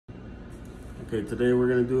Okay, today we're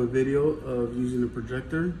gonna do a video of using a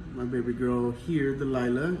projector. My baby girl here,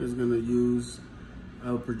 Delilah, is gonna use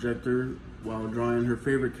a projector while drawing her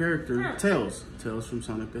favorite character, Tails. Tails from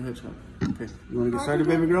Sonic the Hedgehog. Okay, you wanna get started,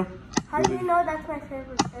 baby girl? How do you know that's my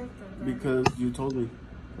favorite character? Because you told me,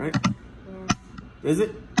 right? Yeah. Is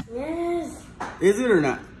it? Yes. Is it or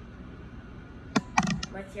not?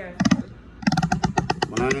 What's yours?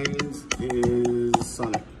 Mine is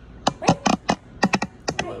Sonic. Wait.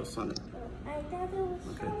 I love Sonic. I thought it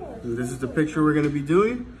was Okay, and this is the picture we're gonna be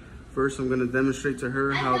doing. First, I'm gonna demonstrate to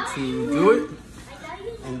her how to do it.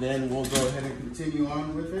 And then we'll go ahead and continue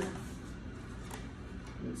on with it.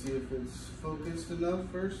 Let's see if it's focused enough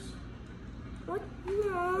first. What?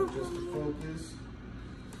 No. Just to focus.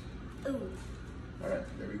 Ooh. All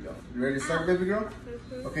right, there we go. You ready to start, baby girl?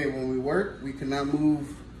 Okay, when we work, we cannot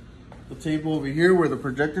move the table over here where the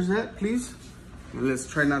projector's at, please. And let's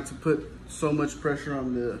try not to put so much pressure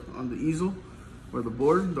on the easel or the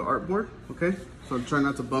board, the art board, okay? So try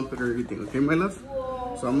not to bump it or anything, okay, my love?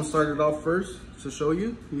 Whoa. So I'm gonna start it off first to show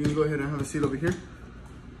you. You can go ahead and have a seat over here.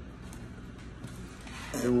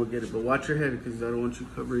 Then we'll get it, but watch your head because I don't want you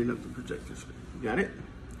covering up the projector screen. You got it?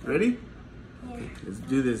 Ready? Yeah. Okay, let's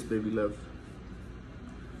do this, baby love.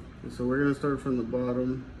 Okay, so we're gonna start from the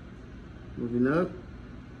bottom, moving up.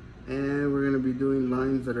 And we're gonna be doing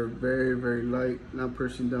lines that are very, very light, not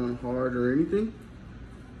pressing down hard or anything.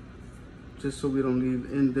 Just so we don't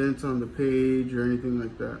leave indents on the page or anything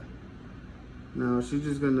like that. Now she's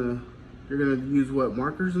just gonna, you're gonna use what,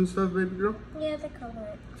 markers and stuff, baby girl? Yeah, to color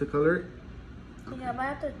it. To color it? Yeah, I'm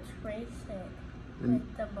about to trace it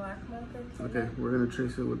with the black marker. Okay, we're gonna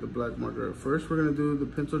trace it with the black marker. First, we're gonna do the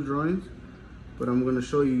pencil drawings, but I'm gonna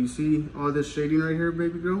show you. You see all this shading right here,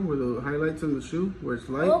 baby girl, where the highlights in the shoe, where it's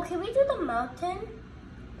light. Oh, can we do the mountain?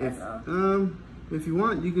 If you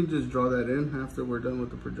want, you can just draw that in after we're done with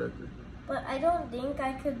the projector. But I don't think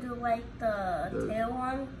I could do like the tail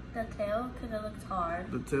one, the tail, because it looks hard.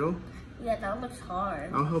 The tail? Yeah, that looks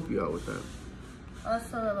hard. I'll help you out with that.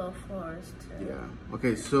 Also the little forest too. Yeah.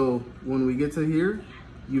 Okay, so when we get to here,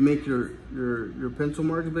 you make your pencil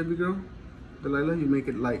marks, baby girl. Delilah, you make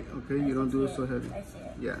it light, okay? You don't do it so heavy. I see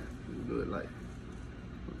it. Yeah, you do it light.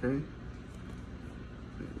 Okay?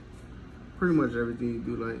 Pretty much everything you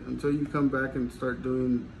do light until you come back and start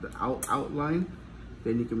doing the outline.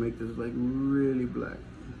 Then you can make this like really black.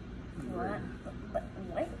 What?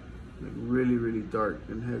 What? Like really, really dark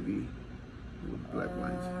and heavy with black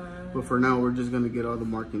lines. But for now, we're just gonna get all the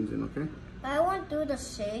markings in, okay? I won't do the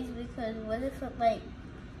shades because what if it like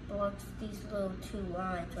blocks these little two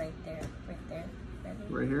lines right there, Ready?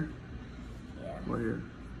 Right here? Yeah. Right here.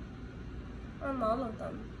 On all of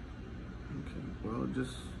them. Okay, well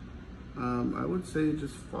just, I would say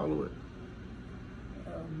just follow it.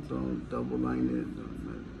 Don't double line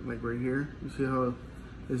it, like right here. You see how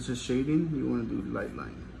it's just shading? You want to do light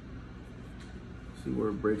line. See where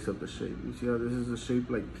it breaks up the shape. You see how this is a shape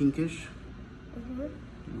like pinkish?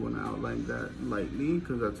 You want to outline that lightly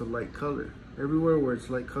because that's a light color. Everywhere where it's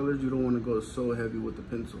light colors, you don't want to go so heavy with the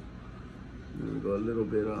pencil. You want to go a little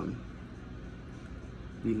bit,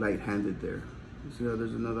 be light-handed there. You see how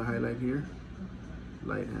there's another highlight here?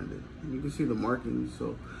 Light-handed. You can see the markings,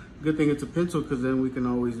 so good thing it's a pencil because then we can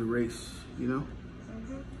always erase, you know?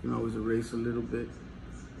 You can always erase a little bit.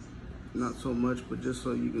 Not so much, but just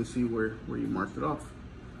so you can see where you marked it off.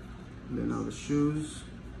 And then now the shoes.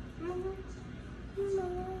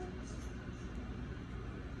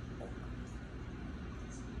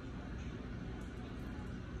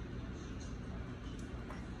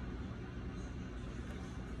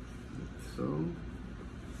 So.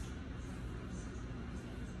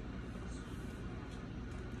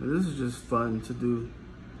 And this is just fun to do.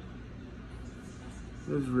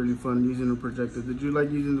 It was really fun using a projector. Did you like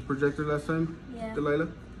using the projector last time, Yeah. Delilah?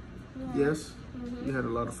 Yeah. Yes? You had a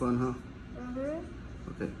lot of fun, huh?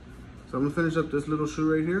 Okay. So I'm gonna finish up this little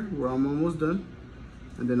shoe right here where I'm almost done.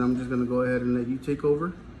 And then I'm just gonna go ahead and let you take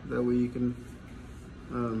over. That way you can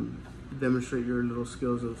demonstrate your little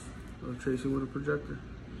skills of tracing with a projector.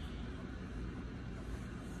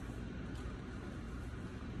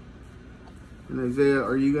 And Isaiah,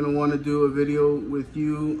 are you gonna want to do a video with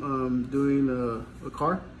you doing a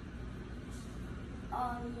car?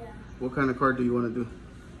 Yeah. What kind of car do you want to do?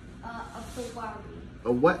 A Ferrari.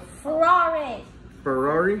 A what? Ferrari.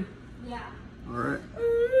 Ferrari? Yeah. All right.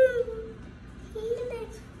 He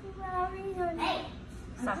likes Ferraris or hey,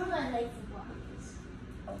 I do not like Ferraris.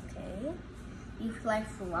 Okay. You like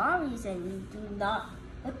Ferraris and you do not.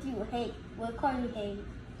 What do you hate? What car do you hate?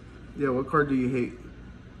 Yeah, what car do you hate?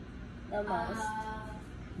 The most.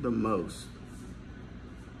 The most.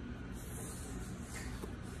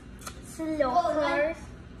 slow cars.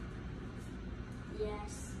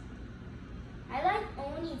 Yes. I like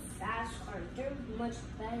only fast cars. They're much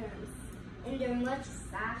better. And they're much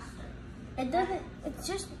faster. It doesn't, it's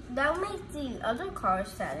just, that makes the other cars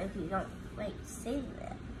sad if you don't, like, say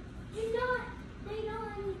that. They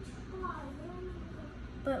don't need to fly.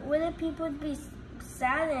 But wouldn't people be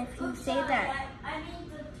sad if you say that? I need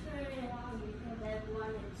to turn it on because I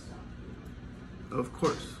wanted something. Of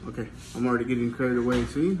course. Okay, I'm already getting carried away.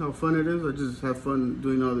 See how fun it is? I just have fun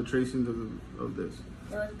doing all the tracings of this.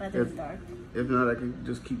 It was better in dark. If not, I could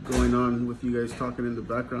just keep going on with you guys talking in the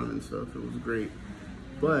background and stuff. It was great.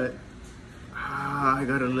 But, I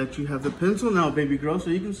gotta let you have the pencil now, baby girl, so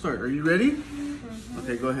you can start. Are you ready? Mm-hmm.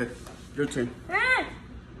 Okay, go ahead. Your turn.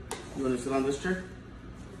 You wanna sit on this chair?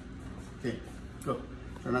 Okay, go.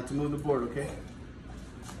 Try not to move the board, okay?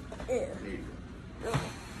 There you go.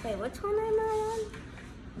 Wait, which one am I on?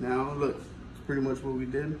 Now, look. It's pretty much what we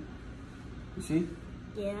did. You see?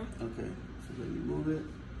 Yeah. Okay, so then you move it.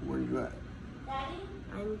 Where are you at? Daddy?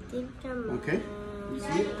 I think I'm Okay. You see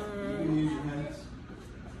it? You can use your hands.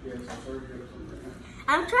 Yes, I'm sorry to something right now.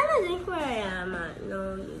 I'm trying to think where I am at.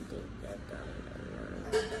 No, you think that.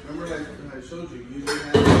 Remember, like I showed you, use your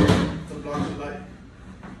hands to block the light.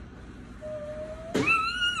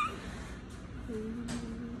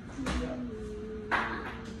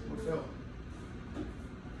 What fell?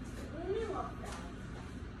 What do you mean what fell?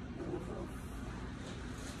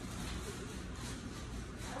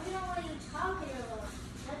 I don't know what you're talking about.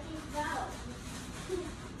 Nothing fell.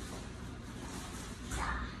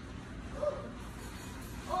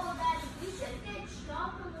 Oh, Daddy, we should get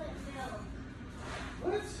chocolate milk.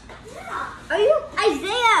 What? Yeah. Are you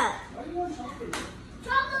Isaiah? Why do you want chocolate?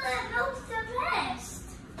 Chocolate milk's the best.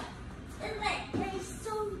 It tastes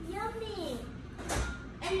so yummy.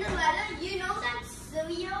 And the letter, you know that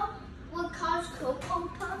cereal would cause Cocoa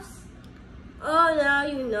Puffs? Oh, now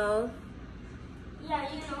you know.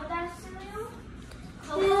 Yeah, you know that cereal?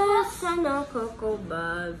 Cocoa Yes, Puffs? I know Cocoa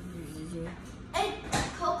Bubs. And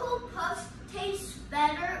Cocoa Puffs taste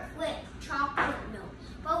better with chocolate milk.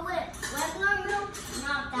 But with regular milk,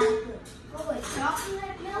 not that good. But with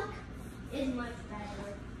chocolate milk, is much better.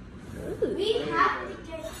 Ooh. We have to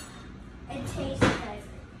get it tastes better.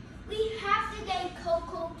 We have to get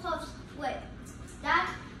Cocoa Puffs with that.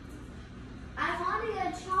 I want to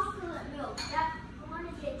get chocolate milk. I want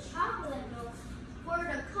to get chocolate milk for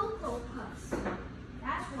the Cocoa Puffs.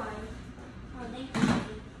 That's why. Oh, thank you.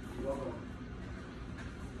 You're welcome.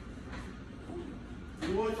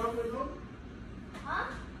 You want chocolate milk? Huh?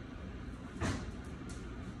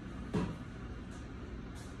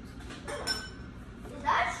 Is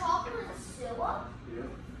that chocolate syrup? Yeah.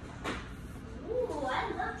 Ooh, I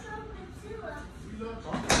love chocolate syrup. You love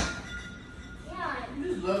chocolate. Yeah. You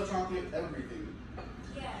just love chocolate everything.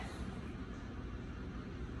 Yes.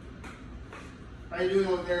 How you doing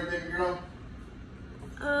over there, baby girl?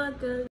 Good.